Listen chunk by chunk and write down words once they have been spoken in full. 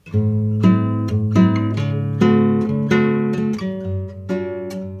喂，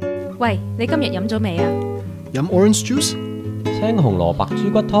你今日飲咗未啊？飲 orange juice、青紅蘿蔔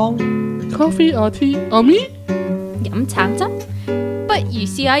豬骨湯、coffee or tea or me？ 飲橙汁？不如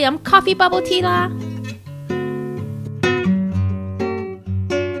試下飲 coffee bubble tea 啦。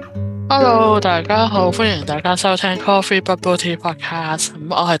Hello， 大家好，歡迎大家收聽 Coffee Bubble Tea Podcast。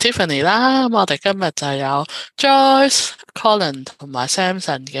我係 Tiffany 啦，我哋今日就有 Joyce、Colin 同埋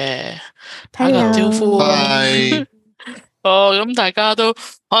Samson 嘅，打個招呼。咁大家都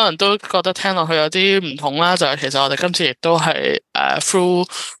可能都覺得聽落去有啲唔同啦，就係其實我哋今次亦都係through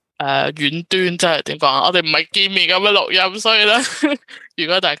遠端，即係點講啊？我哋唔係見面咁樣錄音，所以咧，如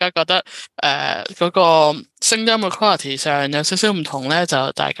果大家覺得嗰個聲音嘅 quality 上有少少唔同咧，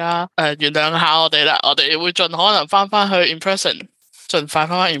就大家原諒下我哋啦。我哋會盡可能翻去 in-person， 盡快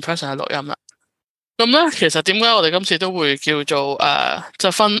翻去 in-person 去錄音啦。咁咧，其實點解我哋今次都會叫做即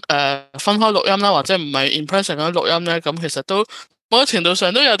係分開錄音啦，或者唔係 in-person 咁樣錄音咧？咁其實都某程度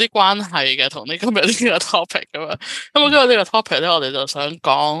上都有啲關係嘅，同你今日呢個 topic 咁樣。咁今日呢個 topic 咧，我哋就想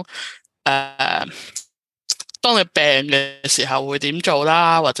講當你病嘅時候會點做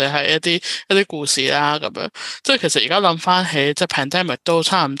啦，或者係一啲故事啦咁樣。即係其實而家諗翻起，即係 pandemic 都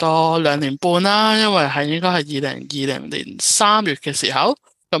差唔多2年半啦，因為係應該係2020年3月嘅時候。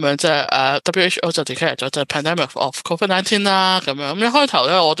咁樣即係WHO 就 declare 咗就 pandemic of COVID-19 啦咁樣。咁一開頭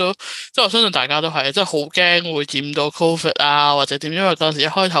咧，我都即係我相信大家都係即係好驚會染到 COVID 啊，或者點，因為嗰陣時一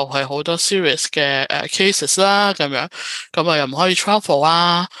開頭係好多 serious 嘅cases 啦咁樣。咁啊又唔可以 travel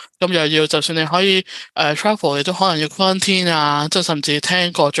啊，咁又要就算你可以travel， 你都可能要 quarantine 啊，即係甚至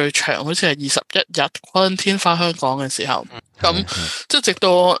聽過最長好似係21日 quarantine 翻香港嘅時候。咁即係直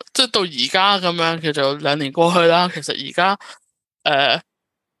到而家咁樣叫做2年過去啦。其實而家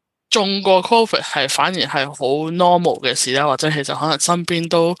中過 COVID 係反而係好 normal 嘅事啦，或者其實可能身邊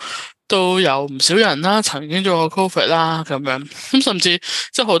都有唔少人啦，曾經中過 COVID 啦咁樣。咁甚至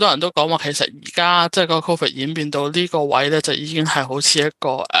即係好多人都講話，其實而家即係個 COVID 演變到呢個位咧，就已經係好似一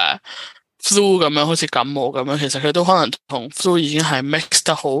個flu 咁樣，好似感冒咁樣。其實佢都可能同 flu 已經係 mix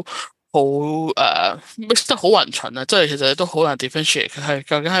得好mix 得好勻循啊！即係其實都好難 differentiate 佢係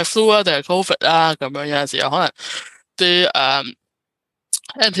究竟係 flu 啊定係 COVID 啦咁樣。有陣時有可能啲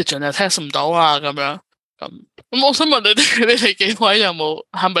antigen 又 test 唔到啊咁樣。咁我想問你哋幾位有冇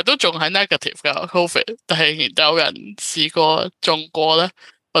係咪都仲係 negative 㗎 COVID， 但係有人試過中過咧，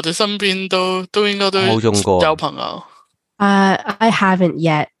或者身邊都應該都有朋友。I haven't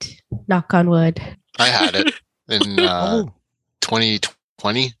yet. Knock on wood. I had it in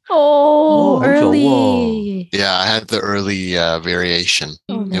 2020. Oh, early. Yeah, I had the early variation.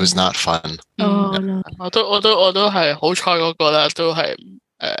 It was not fun. Oh no. 我都係好彩嗰個啦，都係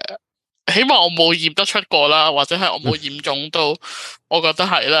起碼我冇驗得出過啦，或者係我冇嚴重到，我覺得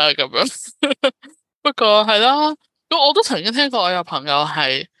係啦咁樣。不過係啦，咁我都曾經聽過我有朋友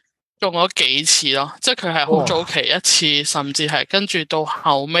係中咗幾次咯，即係佢係好早期一次，甚至係跟住到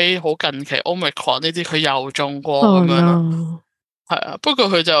後尾好近期 Omicron 呢啲佢又中過咁樣咯。係啊，不過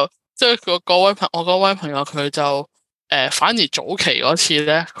佢就即係我嗰位朋友佢就反而早期嗰次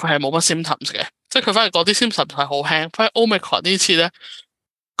咧，佢係冇乜 symptoms 嘅，即係佢反而嗰啲 symptoms 係好輕，反而 Omicron 呢次咧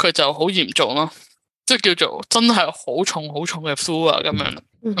佢就好嚴重咯，即係叫做真係好重嘅 flu 啊咁樣。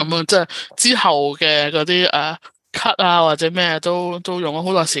咁啊即係之後嘅嗰啲咳啊或者咩都用咗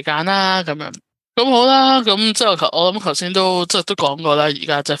好耐時間啦咁樣。咁好啦，咁即係我諗頭先都講過啦，而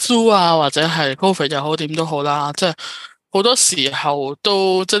家就 flu 啊或者係 COVID 又好點都好啦，即係好多時候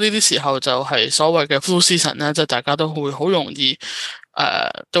都即係呢啲時候就係所謂嘅 flu season 咧，即係大家都會好容易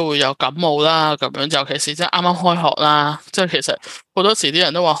都會有感冒啦咁樣，尤其是即係啱啱開學啦，即係其實好多時啲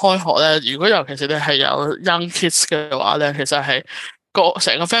人都話開學咧，如果尤其是你係有 young kids 嘅話咧，其實係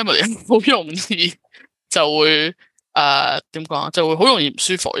成個 family 好容易就會點講啊，就會好容易唔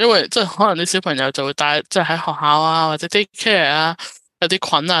舒服，因為即係可能啲小朋友就會帶即係喺學校啊或者 daycare 啊有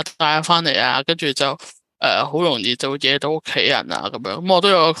啲菌啊帶翻嚟啊，跟住就好容易就會惹到屋企人啊咁樣。咁我都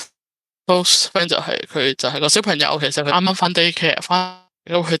有個 friend 就係佢就係個小朋友，其實佢啱啱翻 daycare 翻，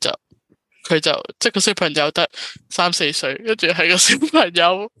咁佢就即係個小朋友得3-4歲，跟住係個小朋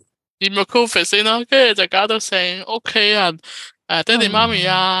友染咗 COVID 先啦，跟住就搞到成屋企人爹哋媽咪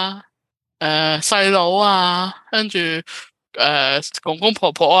啊細佬啊，跟住公公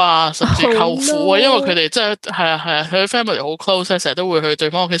婆婆啊，甚至舅父啊，因為佢哋即係佢 family 好 close， 成日都會去對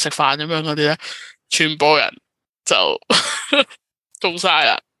方屋企食飯咁樣嗰啲咧，全部人就中晒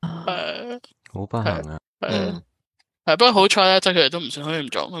啦。好不幸啊。不過好彩咧，即係佢哋都唔算好嚴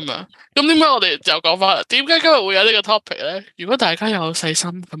重咁樣。咁點解我哋又講翻啦？點解今日會有呢個 topic 咧？如果大家有細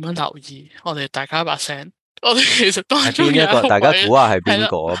心咁樣留意我哋大家把聲，我哋其實當係中有邊一個？大家估下係邊係啦，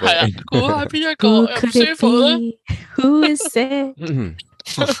個啊？係啦，估下邊一個 Who 唔 could 舒 it 服咧？ be? Who is it?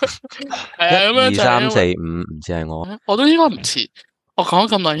 係啊，咁樣二三就係因為四五，唔似係我。我都應該唔似，我講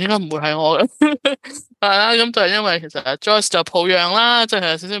咗咁耐，應該唔會係我嘅。係啦，咁就係因為其實 Joyce 就抱恙啦，即係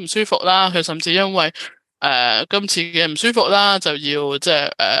有少少唔舒服啦。佢甚至因為今次嘅唔舒服啦，就要即係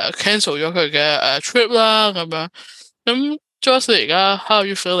cancel 咗佢嘅trip 啦咁樣。咁 Joyce 而家 how are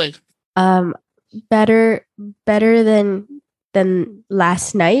you feeling？ Better than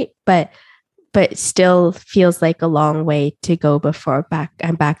last night, but still feels like a long way to go before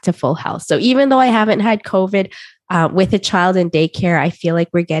I'm back to full health. So even though I haven't had COVID, with a child in daycare, I feel like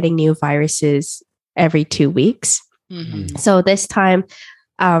we're getting new viruses every 2 weeks. Mm-hmm. So this time,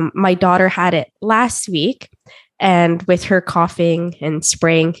 my daughter had it last week, and with her coughing and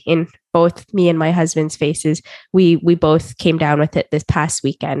spraying in both me and my husband's faces, we both came down with it this past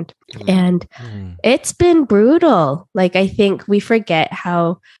weekend. And it's been brutal. Like, I think we forget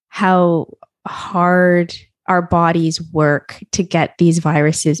how hard our bodies work to get these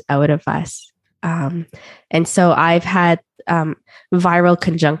viruses out of us. And so I've had viral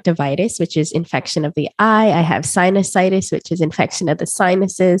conjunctivitis, which is infection of the eye. I have sinusitis, which is infection of the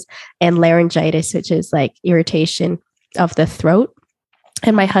sinuses, and laryngitis, which is like irritation of the throat.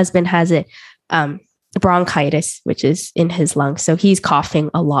 And my husband has it, bronchitis, which is in his lungs. So he's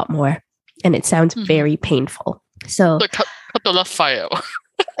coughing a lot more, and it sounds very painful. So cut到甩肺啊！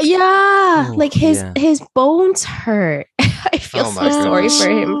 yeah, like his bones hurt. I feel Oh my sorry goodness. for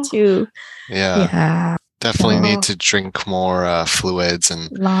him too. Yeah. Definitely So- need to drink more fluids and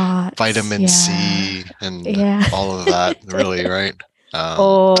Lots, vitamin yeah. C and Yeah. all of that, really, right?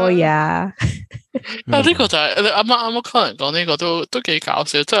 Oh yeah. 呢個就係你啱啱 Colin 講呢個都幾搞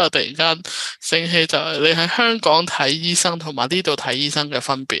笑，即係我突然間醒起就係你喺香港睇醫生同埋呢度睇醫生嘅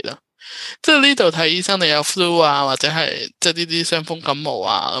分別啦。即係呢度睇醫生，你有 flu 啊，或者係即係呢啲傷風感冒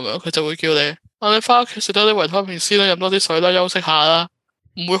啊咁樣，佢就會叫你你翻屋企食多啲維他命 C 啦，飲多啲水啦，休息下啦，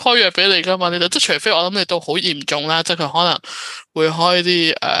唔會開藥俾你噶嘛。你就即係除非我諗你到好嚴重啦，即係佢可能會開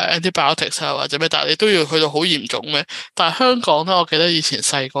啲antibiotics 啊或者咩，但係你都要去到好嚴重咩？但係香港咧，我記得以前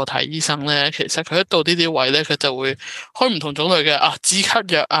細個睇醫生咧，其實佢一到呢啲位咧，佢就會開唔同種類嘅止咳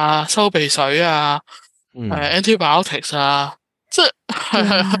藥啊、收鼻水啊、antibiotics 啊。即係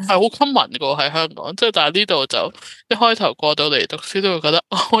好 common 個喺香港，即係但係呢度就一開頭過到嚟讀書都會覺得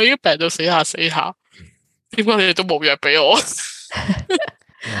我已經病到死下，點解你哋都冇藥俾我？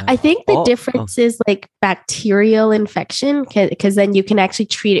 I think the difference is like bacterial infection, because then you can actually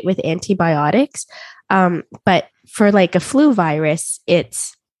treat it with antibiotics. But for like a flu virus,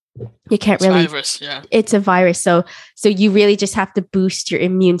 you can't really. Virus, yeah. It's a virus, so you really just have to boost your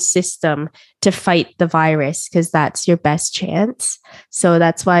immune system to fight the virus, because that's your best chance. So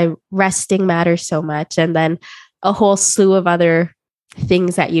that's why resting matters so much, and then a whole slew of other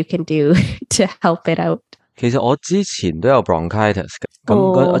things that you can do to help it out. 其實我之前都有 bronchitis 嘅，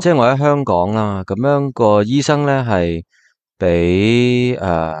咁即係我喺香港啦，咁樣個醫生咧係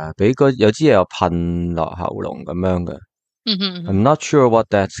俾個有支嘢又噴落喉嚨咁樣嘅。I'm not sure what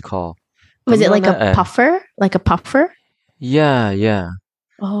that's called. Was it like a puffer? Like a puffer? Yeah, yeah.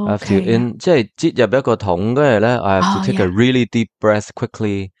 Oh, I have to okay. 即係擠入一個桶，跟住咧 I have to take a really deep breath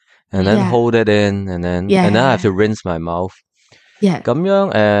quickly, and then hold it in, and then I have to rinse my mouth. Yeah. 咁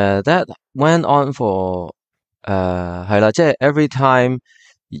樣that went on for 係啦，即係 every time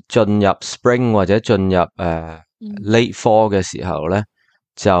進入 spring 或者進入late fall 嘅時候咧，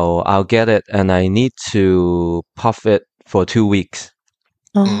就 I'll get it and I need to puff it for 2 weeks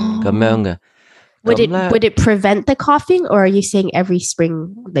咁樣嘅。Would it prevent the coughing, or are you saying every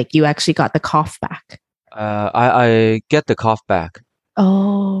spring like you actually got the cough back? I get the cough back.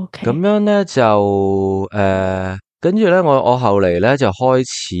 Oh, okay. 咁樣咧就跟住咧我後嚟咧就開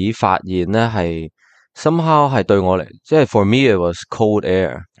始發現咧係 somehow 係對我嚟，即係 for me it was cold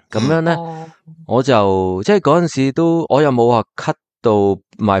air。咁樣咧我就即係嗰陣時都我又冇話咳到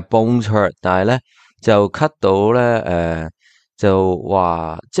my bones hurt， 但係咧就咳到咧就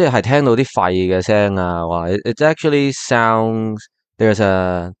話即係聽到啲肺嘅聲啊，話 it actually sounds there's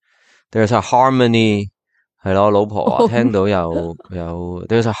a harmony 係咯，我老婆話聽到有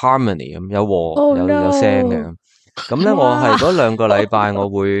there's a harmony 咁有聲嘅，咁咧我係嗰2個禮拜我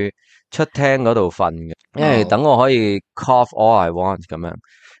會出廳嗰度瞓嘅，因為等我可以 cough all I want 咁樣，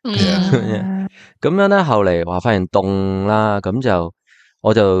咁樣咧後嚟話發現凍啦，咁就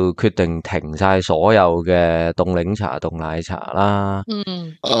我就決定停晒所有嘅凍檸茶、凍奶茶啦。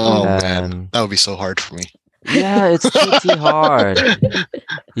Oh man, that would be so hard for me. Yeah, it's pretty hard.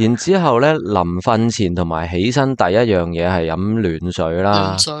 然之後咧，臨瞓前同埋起身第一樣嘢係飲暖水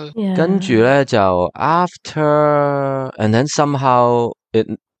啦，亂水 Yeah. 跟住咧就 after and then somehow it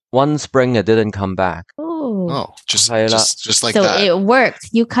one spring it didn't come back. Oh. Oh,係啦，just like So that. it worked.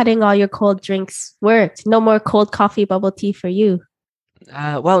 You cutting all your cold drinks worked. No more cold coffee, bubble tea for you.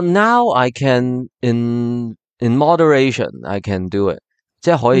 Well, now I can in moderation I can do it，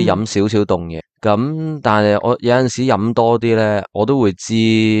即係可以飲少少凍嘢。咁但係我有陣時飲多啲咧，我都會知，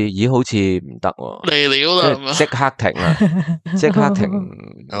咦，好似唔得喎，嚟料啦，係嘛？即刻停啦，即刻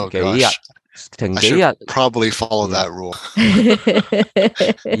停 Oh 幾日， gosh. 停 I 幾 should 日 probably follow that rule.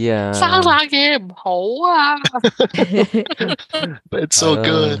 ，yeah，生冷嘢唔好啊！ But it's so 係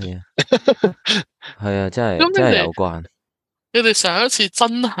good. 啦，係啊，真咁係你哋有關。你哋上一次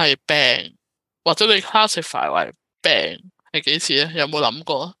真係病，或者你 classify 為病係幾次咧？有冇諗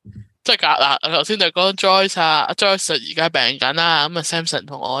過？即係嗱，頭先就講 Joyce 啊，Joyce 而家病緊啦，咁啊 Samson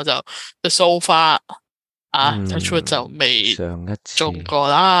同我就 so far 啊 touch wood 就未上一次中過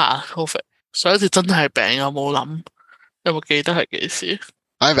啦 COVID。上一次真係病有冇諗？有冇記得係幾時？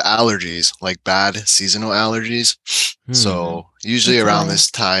 I have allergies, like bad seasonal allergies. So usually That's around why. this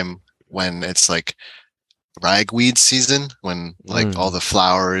time when it's like ragweed season, when like all the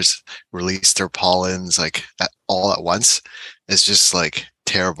flowers release their pollens like all at once, it's just like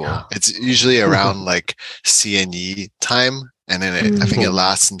terrible. It's usually around like CNE time, and then I think it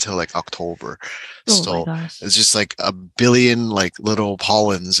lasts until like October. Oh So my gosh. it's just like a billion like little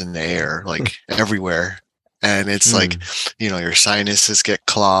pollens in the air, like everywhere. And it's like, you know, your sinuses get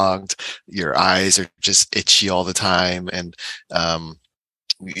clogged, your eyes are just itchy all the time, and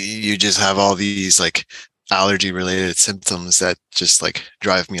you just have all these like allergy related symptoms that just like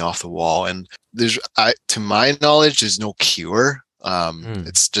drive me off the wall. And to my knowledge, there's no cure.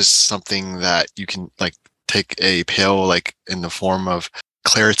 It's just something that you can like take a pill like in the form of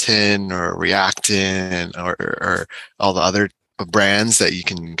Claritin or Reactin or all the other brands that you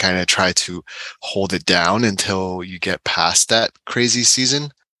can kind of try to hold it down until you get past that crazy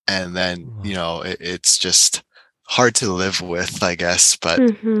season. And then, you know, it's just hard to live with, I guess. But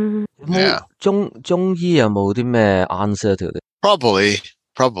yeah, 中醫有冇啲咩 answer to this? probably.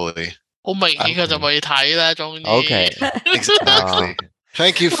 好明顯佢就未睇啦，中醫。Okay. Exactly.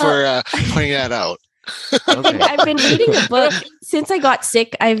 Thank you for pointing that out. Okay. I've been reading a book since I got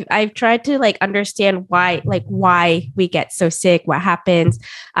sick. I've tried to like understand why we get so sick, what happens.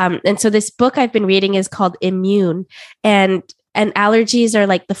 And so this book I've been reading is called Immune, and allergies are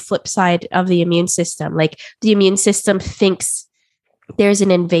like the flip side of the immune system. Like the immune system thinks there's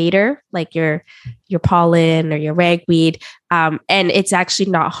an invader, like your pollen or your ragweed, and it's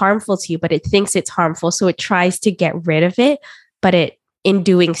actually not harmful to you, but it thinks it's harmful, so it tries to get rid of it. But in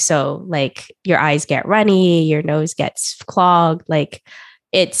doing so, like your eyes get runny, your nose gets clogged, like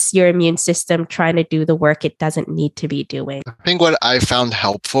it's your immune system trying to do the work it doesn't need to be doing. I think what I found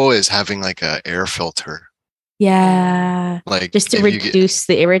helpful is having like an air filter. Yeah. Like just to if you get- reduce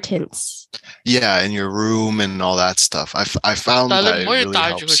the irritants. yeah, in your room and all that stuff. I found 但係 that 你 it 唔可以 really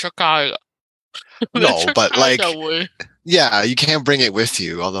帶住佢 helps. 出街㗎。 No, 你出 but 街 like 就會 yeah, you can't bring it with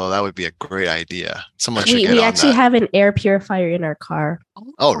you, although that would be a great idea. Someone should We get on actually that. have an air purifier in our car.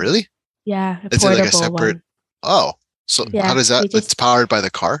 Oh, really? Yeah. A Is it like a portable separate? one. Oh, so Yeah, how does that? we just- It's powered by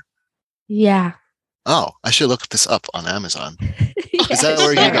the car? Yeah. Oh, I should look this up on Amazon. Is that Yeah,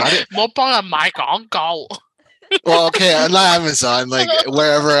 where you sure. got it? 唔好幫人買廣告。 Well, okay, not Amazon, like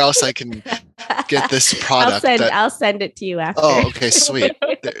wherever else I can get this product. I'll send it to you after. Oh, okay, sweet.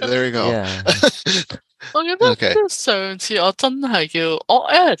 There you go. Yeah. 我記得 Okay. 即係上次我真係叫我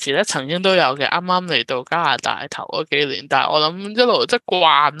allergy 咧，曾經都有嘅，啱啱嚟到加拿大頭嗰幾年，但係我諗一路即係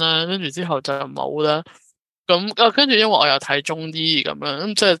慣啦，跟住之後就冇啦。咁跟住因為我有睇中醫咁樣，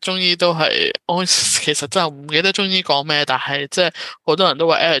咁即係中醫都係我其實真係唔記得中醫講咩，但係即係好多人都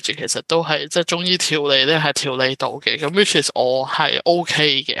話 allergy 其實都係即係中醫調理咧係調理到嘅，咁 which is 我係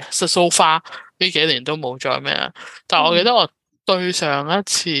OK 嘅，即係 so far 呢幾年都冇再咩啦。但係我記得我對上一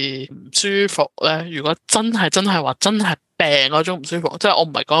次唔舒服咧，如果真係話真係病嗰種唔舒服，即係我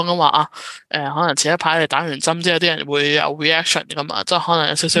唔係講緊話啊，可能前一排你打完針之後，啲人會有 reaction 噶嘛，即係可能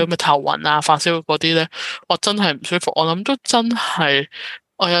有少少咩頭暈啊、發燒嗰啲咧，我真係唔舒服，我諗都真係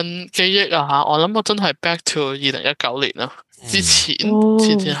我有記憶啊嚇，我諗我真係 back to 2019年啦，之前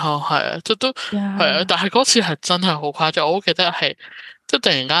前後係啊，即都係啊，但係嗰次係真係好誇張，我好記得係。即係突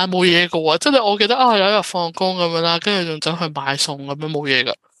然間冇嘢嘅喎，即係我記得啊有一日放工咁樣啦，跟住仲走去買餸咁樣冇嘢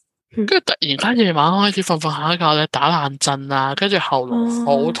噶，跟住突然間夜晚開始瞓下一覺咧打冷震啊，跟住喉嚨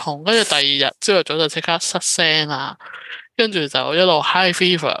好痛，跟住第二日朝頭早就即刻失聲啊，跟住就一路 high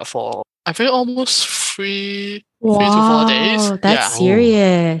fever for I think almost three to 4 days. Wow, that's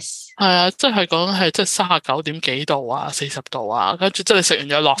Yeah. serious. 係啊，即係講係即係39點幾度啊，40度啊，跟住即係你食完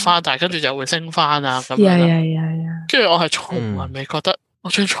又落翻，但係跟住就會升翻啊咁樣 Yeah, 啦。 yeah, yeah, yeah. 跟住我係從來未覺得我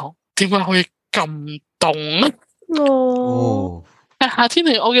張床點解可以咁凍啊！ Oh. 係夏天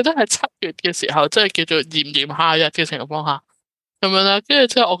嚟，我記得係7月嘅時候，即係叫做炎炎夏日嘅情況下咁樣啦。跟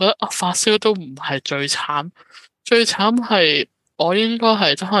住之後我覺得發燒都唔係最慘，最慘係我應該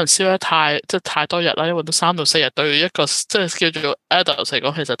係即係可能燒得太多日啦，因為都3到4日，對一個即係叫做 adult 嚟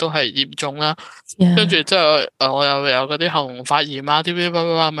講，其實都係嚴重啦。跟住 Yeah. 之後我又有嗰啲喉嚨發炎啊，啲啲叭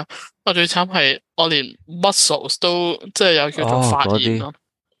叭叭咁樣。我最慘係我連 muscles 都即係有叫做發炎咯。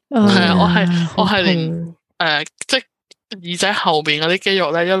Oh, 係啊，我 yeah, 係連好痛。即係耳仔後邊嗰啲肌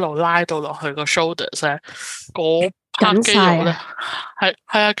肉咧，一路拉到落去個 shoulders 咧，嗰 part 肌肉咧係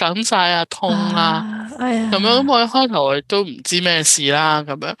啊緊晒啊痛啊哎呀，咁樣。咁我一開頭我都唔知咩事啦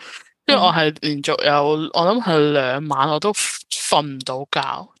咁樣，因為我係連續有我諗係2晚我都瞓唔到覺，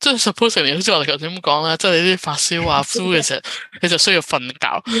即係 supposedly 好似我哋頭先咁講啦，即係你啲發燒啊 flu 嘅時候，你就需要瞓覺，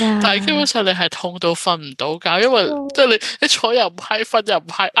但係基本上你係痛到瞓唔到覺，因為即係你坐又唔係，瞓又唔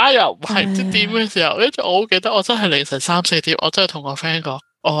係，挨又唔係，唔知點嘅時候，跟住我好記得我真係凌晨3、4點，我真係同我 friend 講，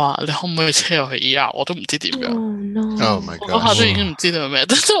我話你可唔可以車我去醫啊？我都唔知點樣。Oh my 我嗰下 gosh！都已經唔知道係咩，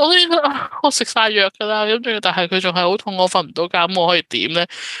即係我都已經我食晒藥㗎啦，咁但係佢仲係好痛，我瞓唔到覺，咁我可以點咧？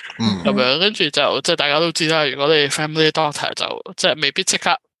咁樣跟住就即係大家都知啦，如果你 family doctor 就即係未必即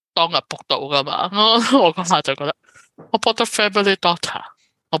刻當日 book 到㗎嘛。我嗰下就覺得我 book 得 family doctor，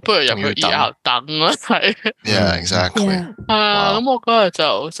 我不如入去 ER 等啦，係。Yeah, exactly. 咁我嗰日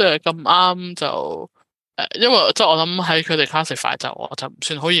就即係咁啱就。因為即係我諗喺佢哋 classify 就我就唔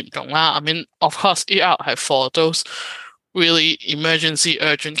算好嚴重啦。I mean of course ER 係 for those really emergency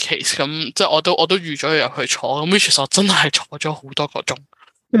urgent case， 咁即係我都預咗入去坐，咁 which is 我真係坐咗好多個鐘，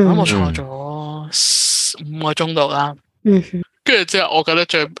咁我坐咗5個鐘度啦。跟住之後我覺得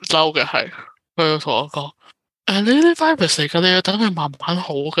最嬲嘅係佢同我講，你呢啲 virus 嚟㗎，你要等佢慢慢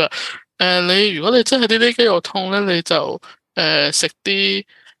好㗎。你如果你真係呢啲肌肉痛咧，你就食啲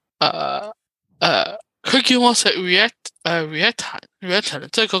佢叫我食 reactant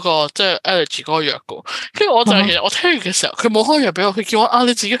即係嗰個即係 allergy 嗰個藥嘅。跟住我就係其實我聽完嘅時候，佢冇開藥俾我，佢叫我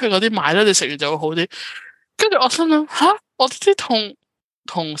你自己去嗰啲買啦，你食完就會好啲。跟住我心諗我啲痛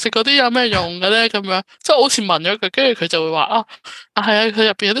同食嗰啲有咩用嘅咧？咁樣即係我好似問咗佢，跟住佢就會話係啊，佢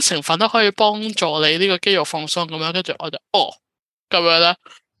入邊有啲成分都可以幫助你呢個肌肉放鬆咁樣。跟住我就咁樣啦，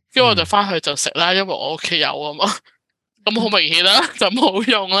跟住我就翻去就食啦，因為我屋企有啊嘛。咁好明顯啦，就冇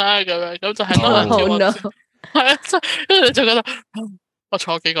用啦，咁樣咁就係多人叫我，係啊，即係跟住你就覺得我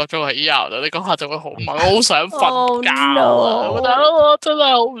坐幾個鐘喺 ER 度，你嗰下就會好猛，我好想瞓覺啊！我覺得我真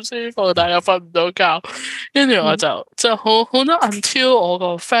係好唔舒服，但係又瞓唔到覺，跟住我就好多 until 我個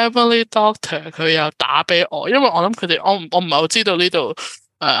family doctor 佢又打俾我，因為我諗佢哋我唔係好知道呢度。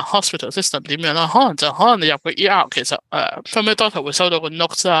hospital system 點樣啦？可能你入個 ER， 其實family doctor 會收到個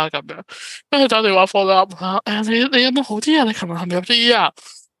notes 啦咁樣，跟住打電話 follow up 你有冇好啲啊？你琴日係咪入咗 ER？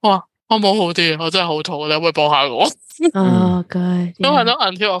 我冇好啲，我真係好肚，你可唔可以幫下我good。因為都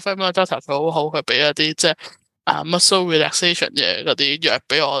until 我 family doctor 佢好好，佢俾一啲即係muscle relaxation 嘅嗰啲藥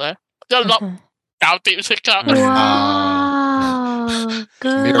俾我咧，一粒搞掂即刻。哇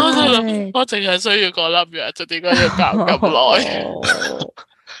，good！我淨係需要嗰粒藥，就點解要搞咁耐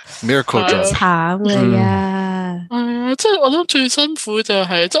？Miracle drug，慘嘅呀！即係我諗最辛苦就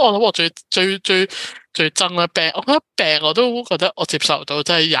係，即係我諗我最憎嘅病，我覺得病我都覺得我接受到，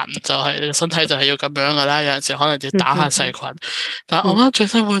即係人就係你個身體就係要咁樣噶啦，有陣時可能要打下細菌，但係我覺得最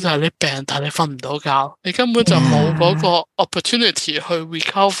辛苦就係你病，但係你瞓唔到覺，你根本就冇嗰個 opportunity 去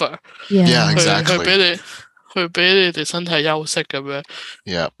recover， 去俾你哋身體休息咁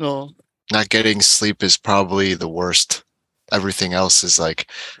樣。Not getting sleep is probably the worst. Everything else is like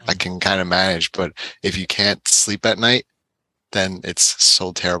I can kind of manage, but if you can't sleep at night, then it's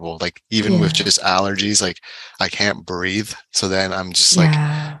so terrible. Like even with just allergies, like I can't breathe. So then I'm just like,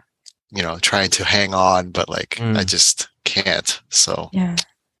 trying to hang on, but like I just can't. So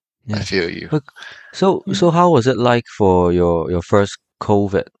I feel you. So how was it like for your first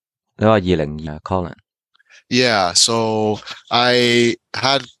COVID? 你話2020 Colin? Yeah, so I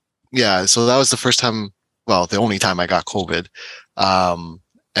had so that was the first time. Well, the only time I got COVID,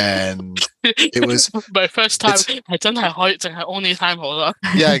 and it was my first time. 係真係可以淨係 only time 好啦。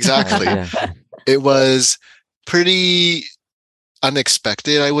Yeah, exactly. It was pretty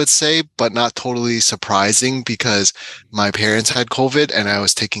unexpected, I would say, but not totally surprising because my parents had COVID and I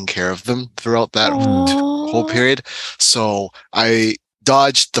was taking care of them throughout that whole period. So I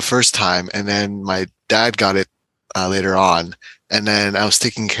dodged the first time, and then my dad got it later on. And then I was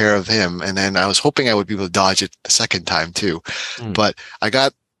taking care of him, and then I was hoping I would be able to dodge it the second time too. But I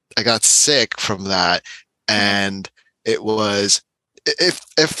got sick from that, and it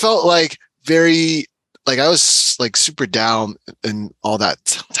felt like very like I was like super down in all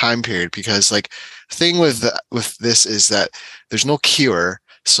that time period, because like the thing with this is that there's no cure,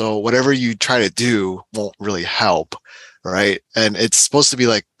 so whatever you try to do won't really help, right? And it's supposed to be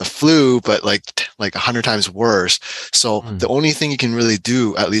like the flu, but like 100 times worse. So the only thing you can really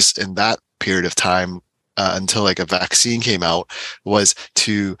do, at least in that period of time, until like a vaccine came out, was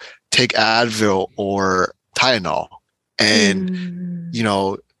to take Advil or Tylenol. And you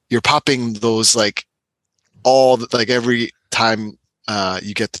know, you're popping those like every time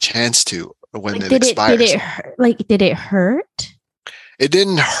you get the chance to, when Like, it expires. Did it hurt? It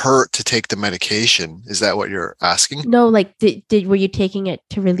didn't hurt to take the medication. Is that what you're asking? No, like were you taking it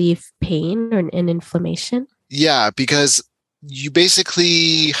to relieve pain or an inflammation? Yeah, because you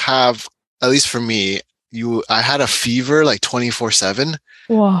basically have, at least for me, I had a fever like 24/7.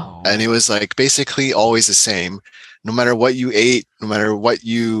 Wow. And it was like basically always the same. No matter what you ate, no matter what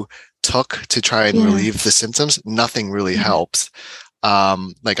you took to try and relieve the symptoms, nothing really helps.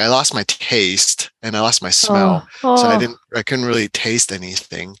 Like I lost my taste and I lost my smell. So I couldn't really taste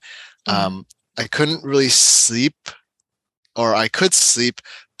anything. I couldn't really sleep, or I could sleep,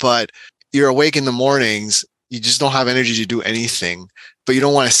 but you're awake in the mornings. You just don't have energy to do anything, but you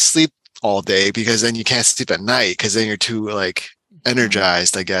don't want to sleep all day, because then you can't sleep at night, because then you're too like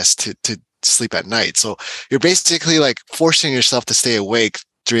energized, I guess, to sleep at night. So you're basically like forcing yourself to stay awake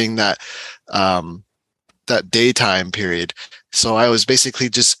during that daytime period. So I was basically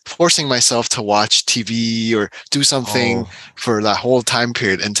just forcing myself to watch TV or do something for that whole time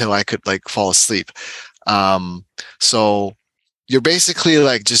period until I could like fall asleep. So you're basically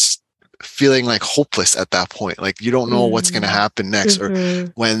like just feeling like hopeless at that point. Like you don't know what's going to happen next, or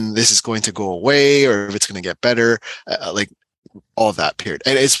when this is going to go away, or if it's going to get better, like all that period.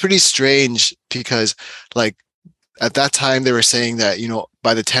 And it's pretty strange, because like at that time they were saying that, you know,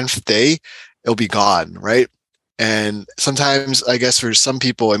 by the 10th day it'll be gone, right? And sometimes I guess for some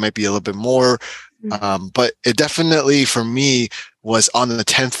people it might be a little bit more, but it definitely for me was on the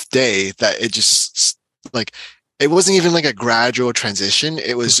 10th day that it just like, it wasn't even like a gradual transition.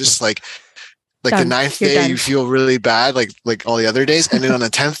 It was just like the 9th day you feel really bad, like all the other days, and then on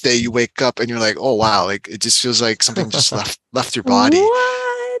the 10th day you wake up and you're like, oh wow, like it just feels like something just left your body.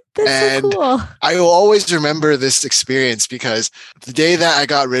 What? That's so cool. I will always remember this experience, because the day that I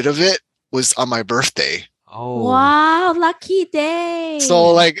got rid of it was on my birthday. Oh wow, lucky day.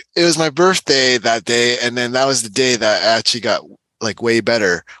 So like it was my birthday that day, and then that was the day that I actually got like way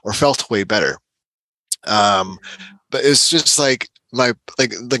better, or felt way better. But it was just like my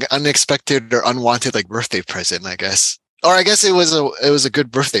like unexpected or unwanted like birthday present, I guess. Or I guess it was a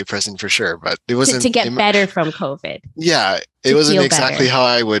good birthday present for sure, but it wasn't to get better from COVID. Yeah, it wasn't exactly how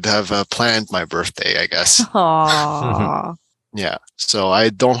I would have planned my birthday, I guess. Aww. Yeah, so I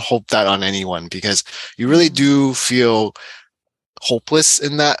don't hope that on anyone, because you really do feel hopeless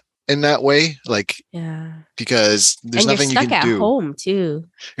in that way, like because there's nothing you can do. You're stuck at home too.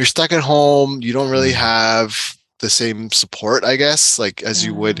 You're stuck at home. You don't really have the same support, I guess, like as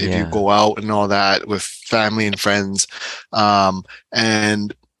you would if you go out and all that with family and friends.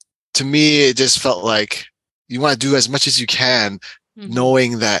 And to me, it just felt like you want to do as much as you can,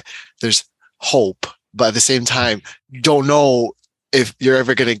 knowing that there's hope, but at the same time, you don't know if you're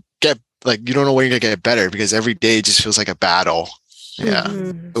ever going to get, like, you don't know when you're going to get better, because every day just feels like a battle. Yeah.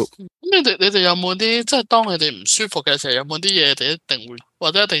 你哋有冇啲即係當你哋唔舒服嘅時候，有冇啲嘢你哋一定會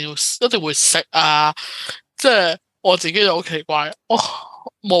或者一定會食啊？即係我自己就好奇怪，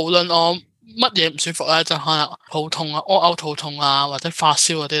無論我乜嘢唔舒服咧，就可能肚痛啊、屙肚痛啊，或者發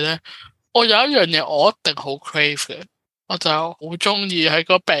燒嗰啲咧，我有一樣嘢我一定好 crave 嘅，我就好中意喺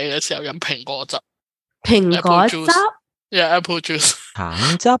個病嘅時候飲蘋果汁。蘋果汁 ？Yeah, apple juice。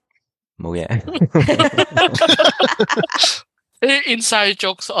橙汁冇嘢。啲 inside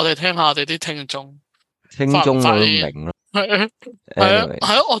jokes 我哋聽下我哋啲聽眾我都明咯。係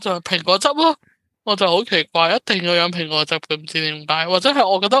我就係蘋果汁咯，我就好奇怪，一定要飲蘋果汁嘅，唔知點解，或者係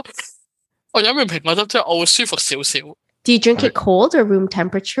我覺得我飲完蘋果汁之後我會舒服少少。Do you drink it cold or room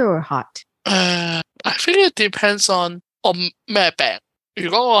temperature or hot? I think it depends on 我咩病。如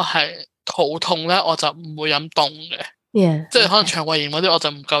果我係肚痛咧，我就唔會飲凍嘅。即係可能腸胃炎嗰啲，我就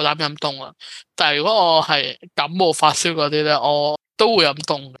唔夠膽飲凍啦。但係如果我係感冒發燒嗰啲咧，我都會飲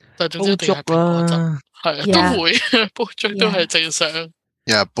凍嘅。但係總之一定係蘋果汁，係都會煲粥都係正常。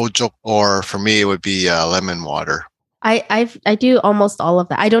Yeah, 煲粥 or for me it would be lemon water. I do almost all of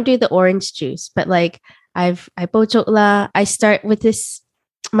that. I don't do the orange juice, but like I 煲粥啦。I start with this.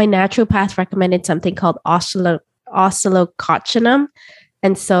 My naturopath recommended something called oscillococcinum,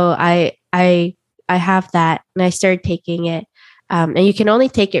 and so I have that, and I started taking it. And you can only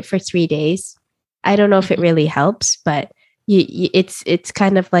take it for 3 days. I don't know if it really helps, but it's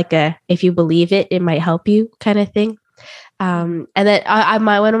kind of like a, if you believe it, it might help you kind of thing. And then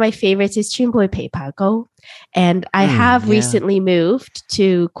one of my favorites is chunbui peipago, and I have recently moved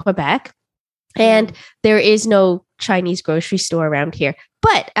to Quebec, and there is no Chinese grocery store around here.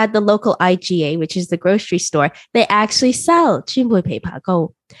 But at the local IGA, which is the grocery store, they actually sell chunbui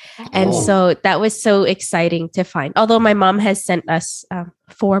peipago. And so that was so exciting to find. Although my mom has sent us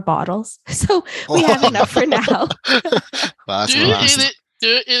 4 bottles, so we have enough for now. That's Do you awesome.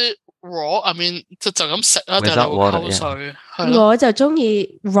 eat it raw? I mean, 就咁食啊，定係 Without 你會 water, 溝水？係咯，我就中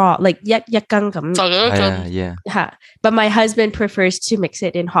意 raw, like 一羹咁。就咁一係啊斤。 ，yeah， But my husband prefers to mix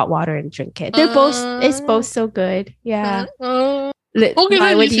it in hot water and drink it. It's both so good. Yeah. 我記得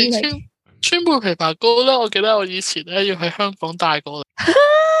Why 以 would 前 you like? 川貝枇杷膏咧，我記得我以前咧要喺香港帶過嚟。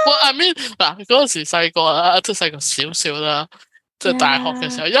我 I mean 嗱嗰陣時細個啦，即係細個少少啦，即係大學嘅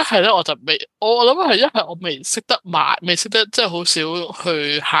時候，一係咧我就未，我諗係一係我未識得買，未識得即係好少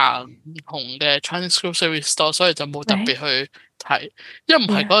去行唔同嘅 Chinese grocery store，所以就冇特別去睇。因為唔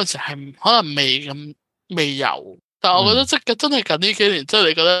係嗰陣時係可能未有，但係我覺得即係真係近呢幾年，即係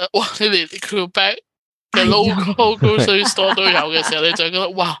你覺得哇，你連 Quebec 嘅 local grocery store 都有嘅時候，你就覺得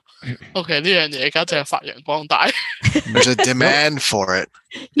哇 ，OK 呢樣嘢簡直係發揚光大。There's a demand for it.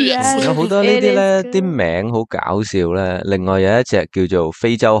 Yes, 有好多呢啲 it 咧， is 啲 good. 名好搞笑咧。另外有一隻叫做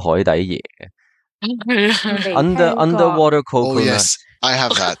非洲海底椰係啊，未聽過。 ，underwater Oh coconut。 yes, I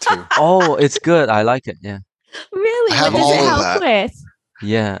have that too. Oh, it's good. I like it. Yeah, Really? I What have does it all of help that. with?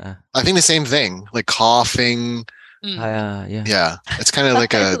 yeah， I think the same thing, like coughing. 係啊，yeah， Yeah, it's kind of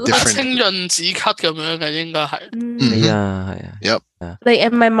like a Like different. 清潤止咳咁樣嘅應該係。係啊，係啊。 Yep. Like,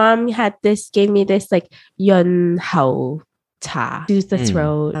 and my mom gave me this like 潤喉茶, soothe the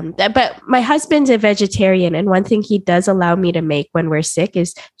throat. But my husband's a vegetarian, and one thing he does allow me to make when we're sick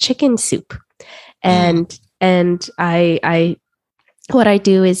is chicken soup. And I what I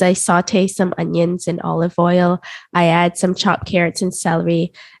do is I saute some onions in olive oil. I add some chopped carrots and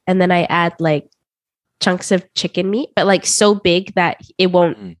celery, and then I add like chunks of chicken meat, but like so big that it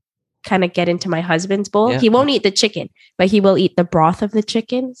won't kind of get into my husband's bowl. Yeah. He won't eat the chicken, but he will eat the broth of the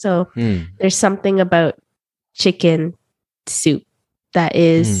chicken. So there's something about chicken soup that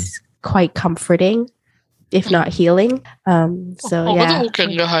is quite comforting, if not healing. So 我覺得 yeah. 好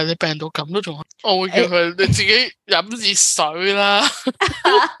勁嘅係你病到咁都仲，我會叫佢你自己飲熱水啦。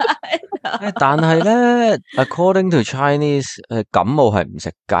但係咧，according to Chinese，感冒係唔食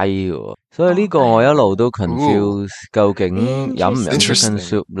雞嘅喎，所以呢個我一路都 confuse，究竟飲唔飲 chicken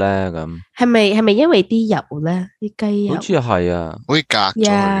soup 咧咁？係咪因為啲油咧？啲雞油？好似係啊，可以隔咗佢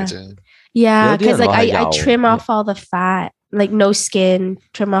嘅啫。Yeah, 有啲人 because like 話係 I 油 trim off all the fat, like no skin,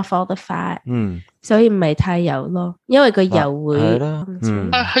 trim off all the fat. 所以唔係太油咯，因為個油會係啦，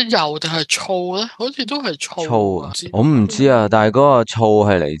係油定係醋咧？好似都係醋。醋啊，我唔知啊，但係嗰個醋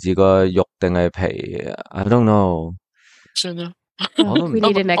係嚟自個肉定係皮？I don't know。算啦，我都唔 We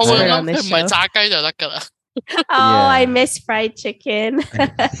need an 我會 expert 諗 on 佢 this 唔係 show. 炸雞就得㗎啦。Oh, I miss fried chicken.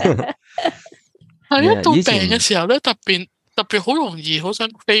 係一到病以前嘅時候咧，特別好容易好想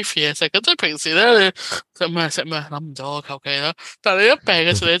crave 嘢食嘅，即係平時咧你食咩諗唔到，我求其啦。但係你一病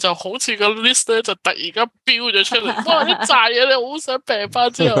嘅時候，你就好似個 list 咧就突然間飆咗出嚟，哇！啲炸嘢你好想病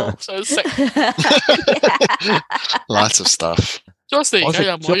翻之後想食。Lots of stuff. Joyce 而家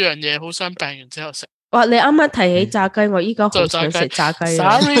有冇一樣嘢好想病完之後食？哇！你啱啱提起炸雞，我依家好想食炸雞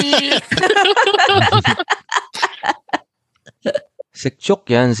啊。Sorry，食粥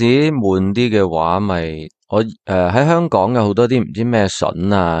有陣時悶啲嘅話，咪我喺香港有好多啲唔知咩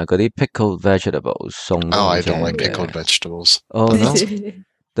筍啊，嗰啲 pickled vegetables 送 Oh, 過 I 嚟 don't like 嘅。 pickled vegetables. Oh no, the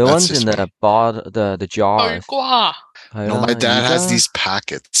That's ones in just the the 去 jars 瓜。係 No, 啦。 my dad 而 has 家 these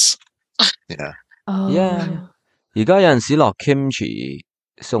packets. Yeah. yeah，而家有陣時落 kimchi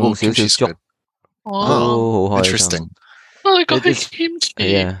送 Oh, 少少 kimchi's 粥 good. 哦，都好開心。 Interesting. 你講 It 起 is- kimchi，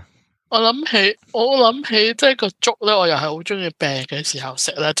 Yeah，我諗起即係個粥咧，我又係好中意病嘅時候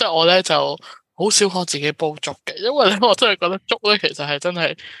食咧，即係我咧就好少可自己煲粥嘅，因為咧我真係覺得粥咧其實係真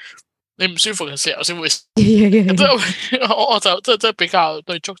係你唔舒服嘅時候先會食，即係我就即係比較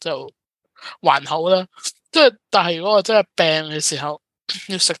對粥就還好啦。即係但係如果我真係病嘅時候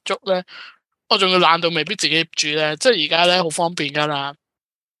要食粥咧，我仲要懶到未必自己煮咧，即係而家咧好方便噶啦，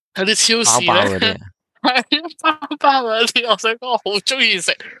有啲超市包嗰啲咧。係一包嗰啲，我想講我好中意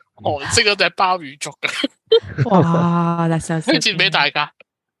食韓式嗰隻鮑魚粥嘅，哇！that sounds so 推薦俾 good. 大家。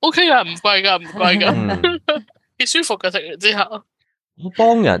OK 噶，唔貴噶，唔貴噶，嗯，幾舒服嘅食完之後。我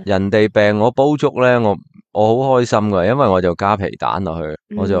幫人哋病，我煲粥咧，我好開心噶，因為我就加皮蛋落去，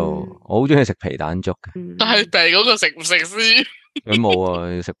我好中意食皮蛋粥嘅。但係病嗰個食唔食先？佢冇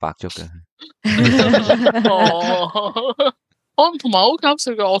啊，要食白粥嘅。哦，我同埋好搞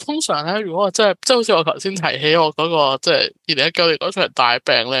笑嘅，我通常咧，如果我真係即係好似我頭先提起我嗰個即係2019年嗰場大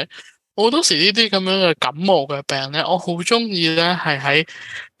病咧，好多時呢啲咁樣嘅感冒嘅病咧，我好中意咧係喺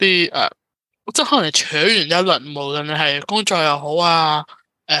啲即係可能你扯完一輪，無論你係工作又好啊，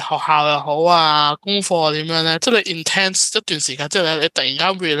學校又好啊，功課點樣咧，即係你 intense 一段時間之後咧，你突然間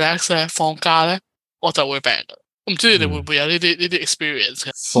relax 咧，放假咧，我就會病㗎。我唔知你哋會唔會有呢啲 experience 嘅？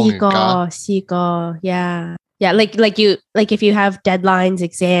試過，yeah. Yeah, like if you have deadlines,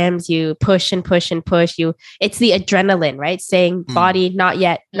 exams, you push and push and push. It's the adrenaline, right? Saying body, not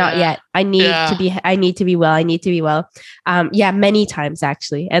yet, not yet. I need to be well. I need to be well. Yeah, many times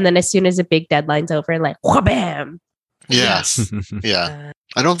actually. And then as soon as a big deadline's over, like wha-bam. Yes. Yeah.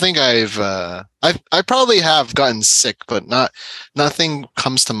 I don't think I probably have gotten sick, but nothing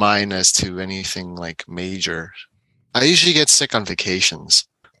comes to mind as to anything like major. I usually get sick on vacations.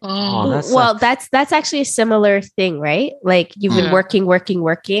 Well, that's actually a similar thing, right? Like you've been working,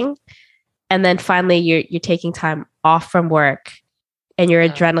 and then finally you're taking time off from work, and your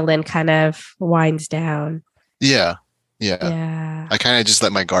adrenaline kind of winds down. Yeah. I kind of just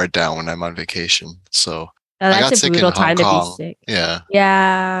let my guard down when I'm on vacation. So I got that's a sick brutal in time Hong to Kong. be sick. Yeah.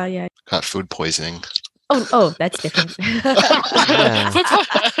 Got food poisoning. Oh, that's different.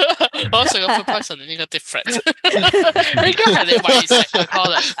 我食個 food poisoning 應該 different， 應該係你為食嘅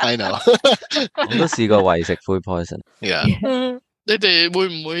call I know. 我都試過為食 food poison。Yeah. 你哋會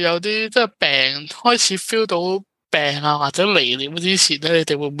唔會有啲即係病開始 feel 到病啊，或者嚟了之前咧，你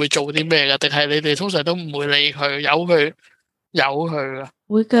哋會唔會做啲咩㗎？定係你哋通常都唔會理佢，由佢㗎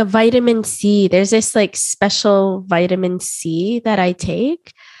？We got vitamin C. There's this like special vitamin C that I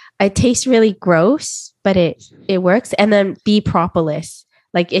take. It tastes really gross, but it works. And then B propolis.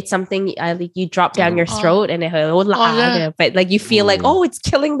 Like it's something like you drop down your throat and but like you feel like, oh, it's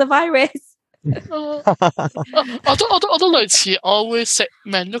killing the virus. 我都類似，我會食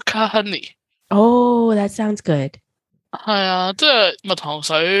Manuka honey。Oh, that sounds good. 係啊，即係蜜糖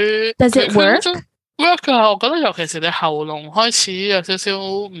水。Does it work?work 啊，我覺得尤其是你喉嚨開始有少少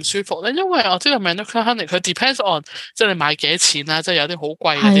唔舒服咧，因為我知道 Manuka honey 佢 depends on 即係你買幾多錢啦，即係有啲好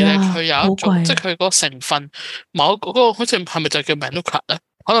貴嗰啲咧，佢有一種即係佢嗰個成分某嗰個好似係咪就叫 Manuka 咧？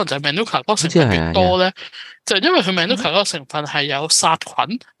可能就係 Manuka 嗰個成分越多咧，就因為佢 Manuka 嗰個成分係有殺菌，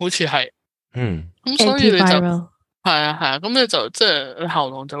好似係咁，所以你就係啊，咁你就即係你喉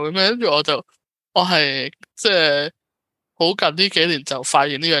嚨就會咩？跟住我係即係。好近呢幾年就發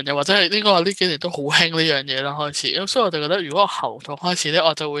現呢樣嘢，或者係應該話呢幾年都好興呢樣嘢啦開始，咁所以我就覺得如果我喉痛開始咧，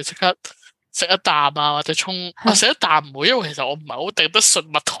我就會即刻食一啖啊，或者沖食一啖唔會，因為其實我唔係好頂得順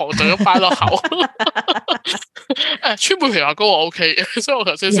蜜糖就咁擺落口。川貝枇杷膏我 OK 嘅，所以我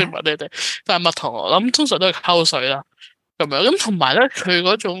頭先先問你哋，但係蜜糖我諗通常都係溝水啦。咁樣咁同埋咧，佢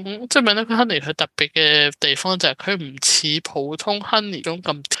嗰種即係 Manuka honey 佢特別嘅地方就係佢唔似普通 honey 種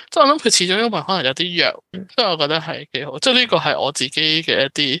咁，即係我諗佢始終因為可能有啲藥，所以我覺得係幾好。即係呢個係我自己嘅一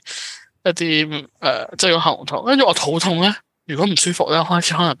啲即係個喉痛。跟住我肚痛咧，如果唔舒服咧，開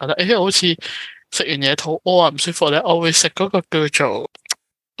始可能覺得好似食完嘢肚屙啊唔舒服咧，我會食嗰個叫做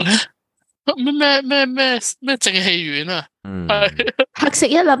咩正氣丸啊，黑色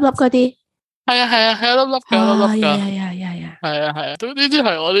一粒粒嗰啲。係啊，一粒粒㗎，係啊，咁呢啲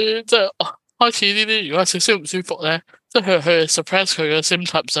係我啲即係開始呢啲，如果有少少唔舒服咧，即係去 suppress 佢嘅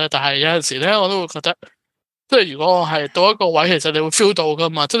symptoms 咧。但係有陣時咧，我都會覺得，即係如果我係到一個位，其實你會 feel 到噶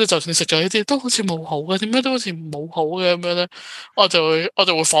嘛，即係你就算食咗呢啲，都好似冇好嘅，點解都好似冇好嘅咁樣咧？我就會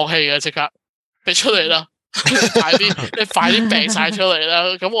放棄嘅，即刻你出嚟啦！你快啲病晒出嚟啦，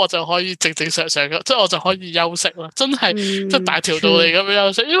咁我就可以正常嘅，即係我就可以休息啦。真係即係大條道理咁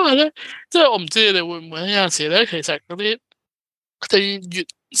樣休息，因為咧，即係我唔知你哋會唔會有陣時咧，其實嗰啲你越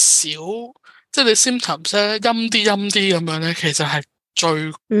少，即係你 symptoms 咧陰啲咁樣咧，其實係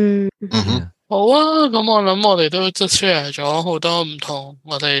最好啊。咁我諗我哋都即係 share 咗好多唔同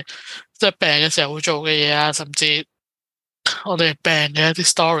我哋即係病嘅時候會做嘅嘢啊，甚至我哋病嘅一啲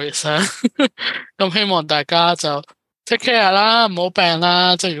stories 啊，咁希望大家就 take care 啦，唔好病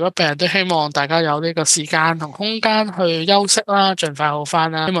啦。即係如果病都希望大家有呢個時間同空間去休息啦，盡快好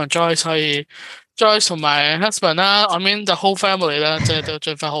翻啦。希望 Joyce 同埋 husband 啦，I mean the whole family 啦，即係都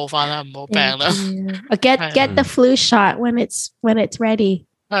盡快好翻啦，唔好病啦。Get the flu shot when it's ready。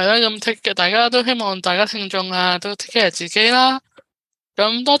係啦，咁大家都希望大家聽眾啊都 take care 自己啦。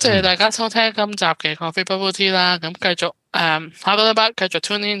咁多謝大家收聽今集嘅 Coffee Bubble Tea 啦，咁繼續下個禮拜繼續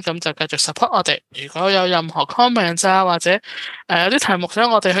tune in，咁就繼續 support 我哋。如果有任何 comment 啊，或者有啲題目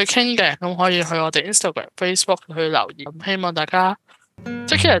想我哋去傾嘅，咁可以去我哋 Instagram、Facebook 去留言。咁希望大家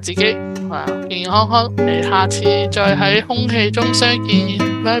take care 自己，健健康康。下次再喺空氣中相見，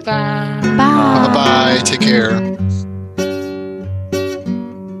拜拜。拜拜，take care。